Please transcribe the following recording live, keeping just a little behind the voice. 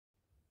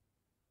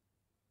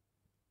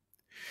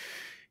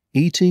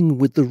Eating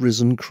with the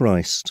risen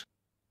Christ.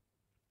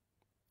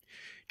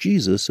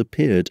 Jesus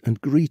appeared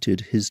and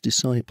greeted his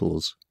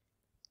disciples.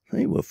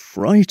 They were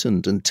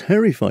frightened and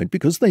terrified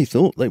because they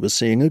thought they were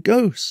seeing a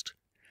ghost.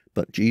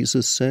 But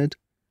Jesus said,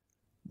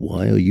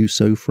 "Why are you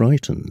so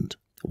frightened?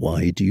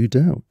 Why do you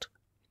doubt?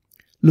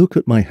 Look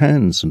at my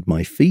hands and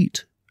my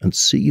feet and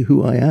see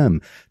who I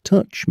am.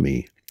 Touch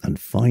me and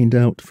find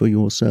out for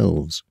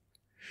yourselves.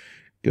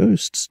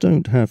 Ghosts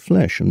don't have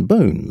flesh and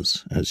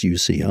bones, as you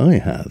see I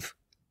have."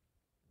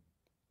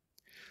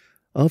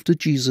 After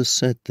Jesus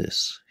said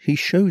this, he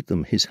showed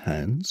them his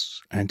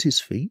hands and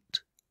his feet.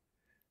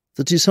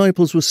 The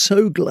disciples were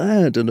so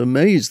glad and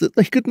amazed that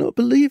they could not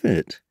believe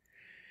it.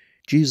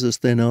 Jesus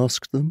then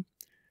asked them,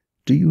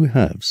 "Do you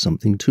have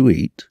something to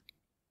eat?"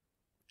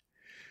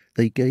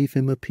 They gave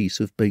him a piece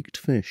of baked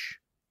fish.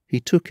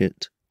 He took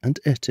it and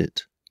ate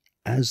it,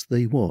 as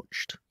they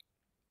watched.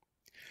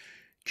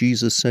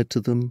 Jesus said to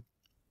them,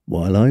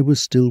 "While I was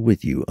still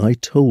with you, I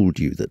told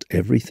you that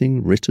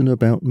everything written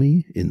about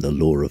me in the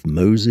law of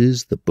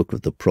Moses, the book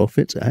of the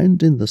prophets,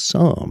 and in the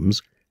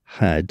Psalms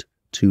had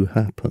to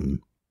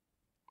happen."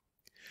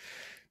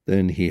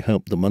 Then he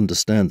helped them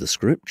understand the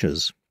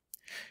Scriptures.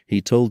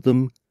 He told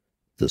them,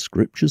 "The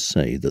Scriptures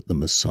say that the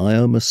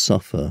Messiah must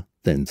suffer,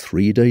 then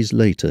 3 days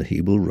later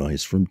he will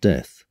rise from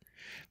death.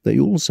 They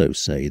also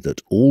say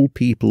that all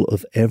people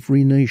of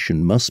every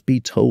nation must be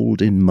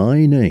told in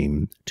my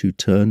name to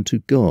turn to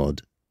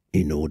God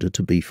in order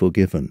to be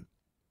forgiven.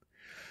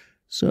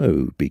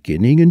 So,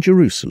 beginning in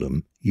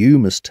Jerusalem, you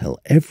must tell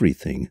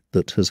everything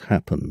that has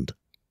happened